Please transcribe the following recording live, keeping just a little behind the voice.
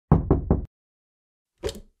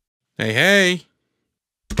Hey,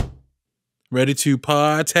 hey. Ready to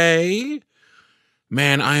party?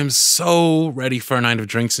 Man, I am so ready for a night of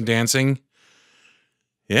drinks and dancing.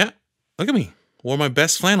 Yeah, look at me. Wore my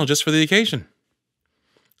best flannel just for the occasion.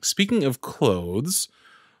 Speaking of clothes,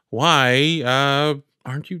 why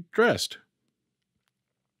aren't you dressed?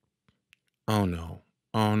 Oh no.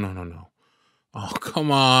 Oh no, no, no. Oh, come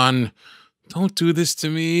on. Don't do this to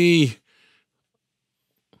me.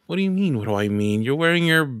 What do you mean? What do I mean? You're wearing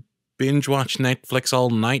your binge watch Netflix all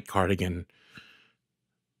night cardigan.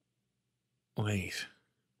 Wait.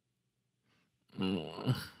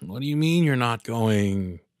 What do you mean you're not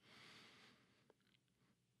going?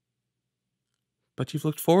 But you've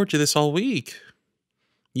looked forward to this all week.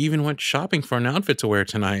 You even went shopping for an outfit to wear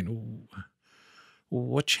tonight.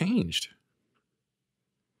 What changed?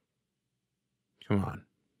 Come on.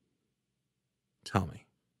 Tell me.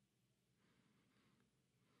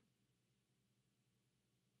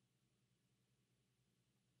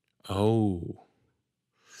 Oh.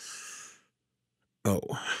 Oh.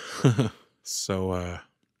 So,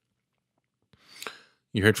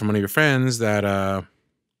 you heard from one of your friends that,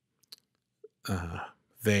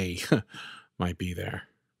 they might be there.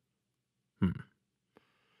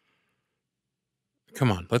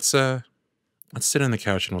 Come on, let's sit on the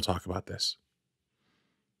couch and we'll talk about this.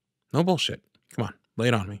 No bullshit. Come on, lay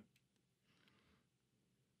it on me.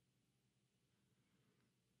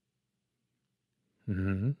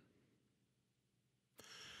 Hmm.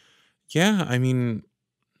 Yeah, I mean,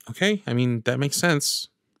 okay. I mean, that makes sense.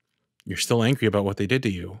 You're still angry about what they did to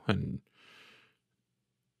you. And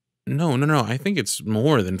no, no, no. I think it's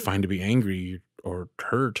more than fine to be angry or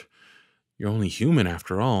hurt. You're only human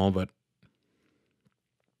after all, but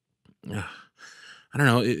uh, I don't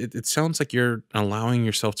know. It sounds like you're allowing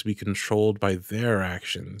yourself to be controlled by their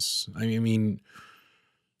actions. I mean,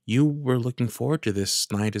 you were looking forward to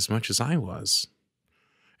this night as much as I was.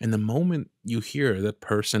 And the moment you hear that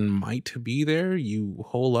person might be there, you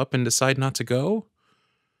hole up and decide not to go?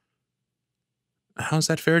 How's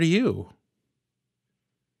that fair to you?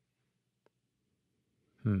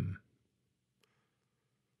 Hmm.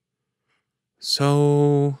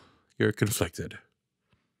 So you're conflicted.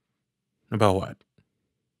 About what?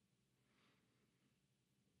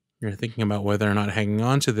 You're thinking about whether or not hanging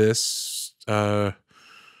on to this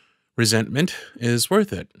resentment is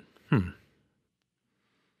worth it.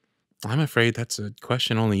 I'm afraid that's a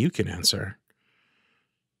question only you can answer.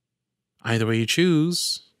 Either way you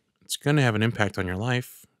choose, it's going to have an impact on your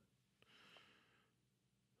life.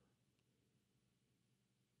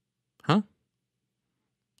 Huh?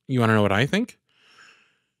 You want to know what I think?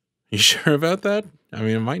 You sure about that? I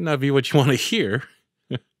mean, it might not be what you want to hear.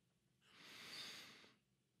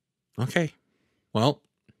 Okay. Well,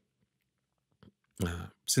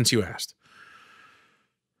 since you asked,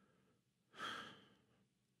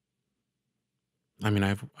 I mean,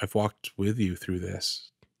 I've walked with you through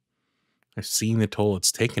this. I've seen the toll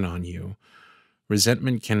it's taken on you.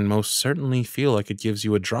 Resentment can most certainly feel like it gives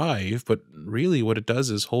you a drive, but really what it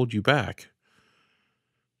does is hold you back.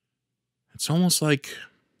 It's almost like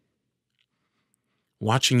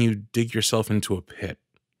watching you dig yourself into a pit.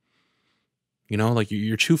 You know, like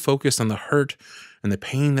you're too focused on the hurt and the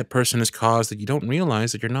pain that person has caused that you don't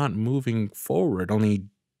realize that you're not moving forward, only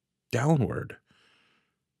downward.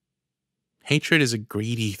 Hatred is a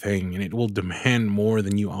greedy thing and it will demand more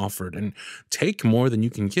than you offered and take more than you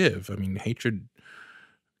can give. I mean, hatred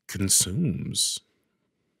consumes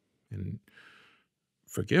and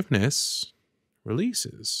forgiveness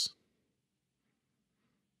releases.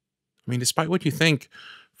 I mean, despite what you think,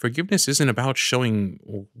 forgiveness isn't about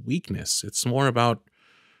showing weakness. It's more about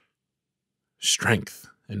strength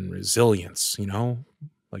and resilience, you know,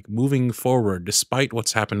 like moving forward despite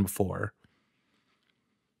what's happened before.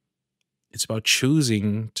 It's about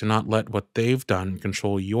choosing to not let what they've done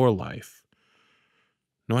control your life.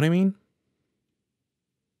 Know what I mean?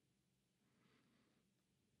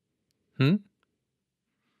 Hmm?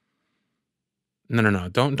 No, no, no.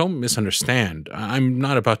 Don't misunderstand. I'm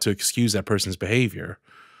not about to excuse that person's behavior.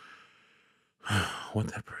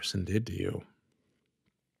 What that person did to you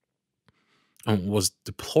was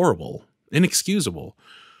deplorable, inexcusable.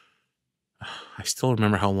 I still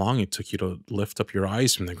remember how long it took you to lift up your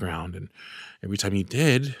eyes from the ground, and every time you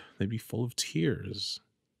did, they'd be full of tears.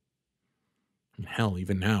 And hell,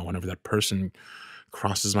 even now, whenever that person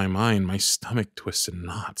crosses my mind, my stomach twists in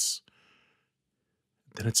knots.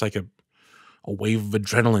 Then it's like a wave of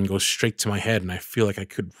adrenaline goes straight to my head, and I feel like I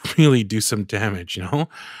could really do some damage, you know?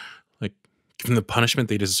 Like, give them the punishment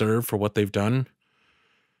they deserve for what they've done.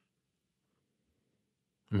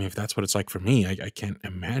 I mean, if that's what it's like for me, I can't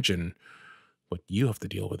imagine what you have to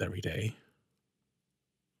deal with every day.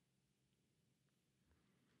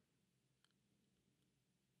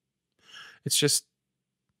 It's just,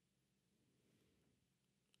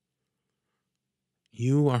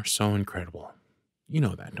 you are so incredible. You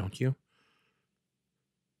know that, don't you?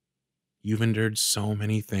 You've endured so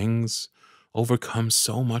many things, overcome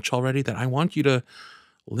so much already, that I want you to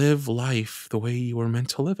live life the way you were meant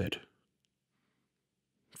to live it,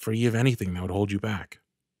 free of anything that would hold you back.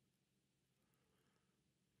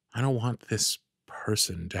 I don't want this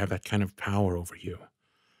person to have that kind of power over you.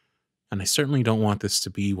 And I certainly don't want this to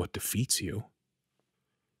be what defeats you.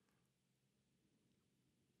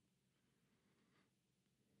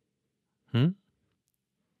 Hmm?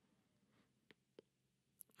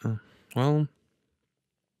 Uh, well,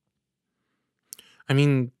 I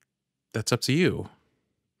mean, that's up to you.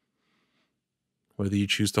 Whether you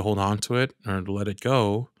choose to hold on to it or to let it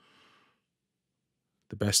go,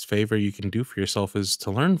 the best favor you can do for yourself is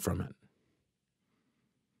to learn from it.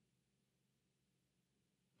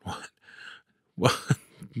 What? Well,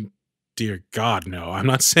 dear God, no. I'm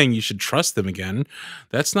not saying you should trust them again.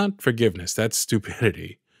 That's not forgiveness. That's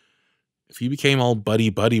stupidity. If you became all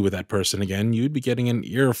buddy-buddy with that person again, you'd be getting an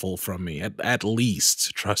earful from me, at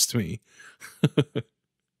least. Trust me.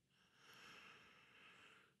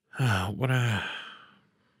 How do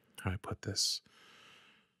I put this?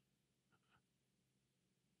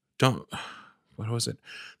 Don't, what was it?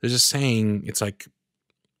 There's a saying, it's like,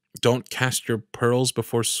 don't cast your pearls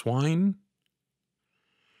before swine.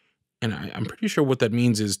 And I'm pretty sure what that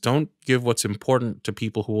means is don't give what's important to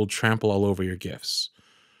people who will trample all over your gifts.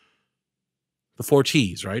 The 4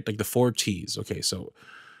 T's, right? Like the 4 T's. Okay, so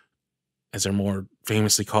as they're more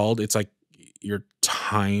famously called, it's like your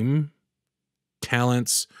time,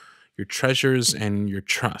 talents, your treasures, and your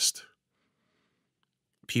trust.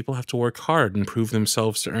 People have to work hard and prove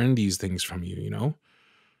themselves to earn these things from you, you know?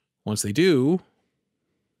 Once they do,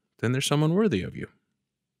 then there's someone worthy of you.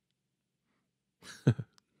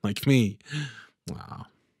 Like me. Wow.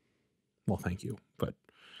 Well, thank you. But,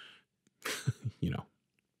 you know.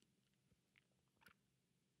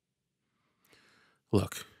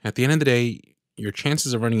 Look, at the end of the day, your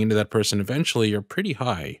chances of running into that person eventually are pretty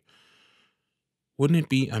high. Wouldn't it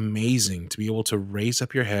be amazing to be able to raise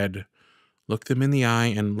up your head, look them in the eye,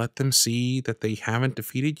 and let them see that they haven't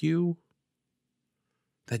defeated you?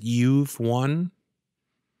 That you've won?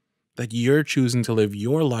 That you're choosing to live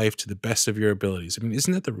your life to the best of your abilities? I mean,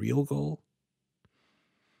 isn't that the real goal?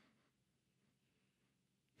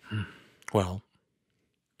 Well,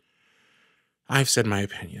 I've said my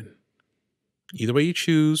opinion. Either way you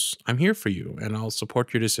choose, I'm here for you, and I'll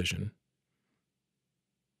support your decision.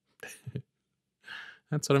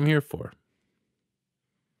 That's what I'm here for.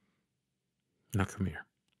 Now come here.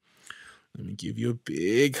 Let me give you a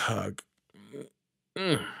big hug.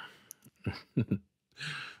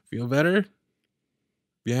 Feel better?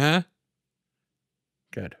 Yeah?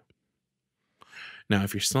 Good. Now,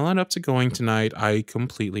 if you're still not up to going tonight, I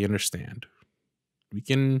completely understand. We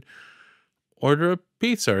can order a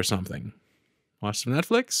pizza or something. Watch some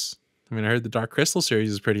Netflix. I mean, I heard the Dark Crystal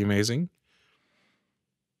series is pretty amazing.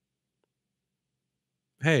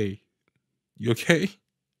 Hey, you okay?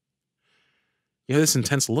 You have this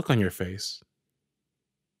intense look on your face.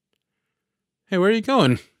 Hey, where are you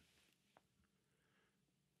going?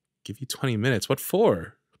 Give you 20 minutes. What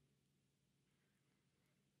for?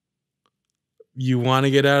 You want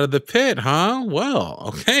to get out of the pit, huh? Well,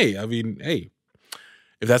 okay. I mean, hey,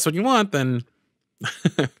 if that's what you want, then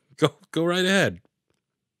go right ahead.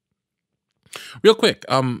 Real quick,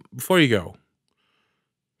 before you go,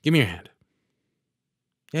 give me your hand.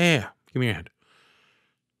 Yeah, give me your hand.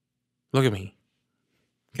 Look at me.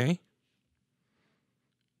 Okay?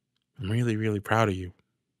 I'm really, really proud of you.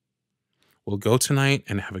 We'll go tonight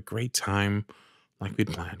and have a great time like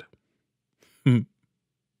we'd planned.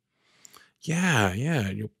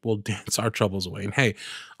 Yeah. We'll dance our troubles away. And hey,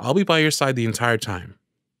 I'll be by your side the entire time.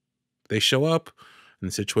 If they show up and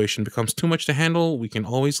the situation becomes too much to handle, we can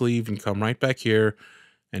always leave and come right back here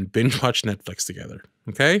and binge watch Netflix together.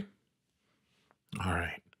 Okay? All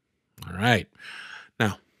right.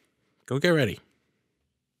 Now, go get ready.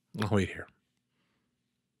 I'll wait here.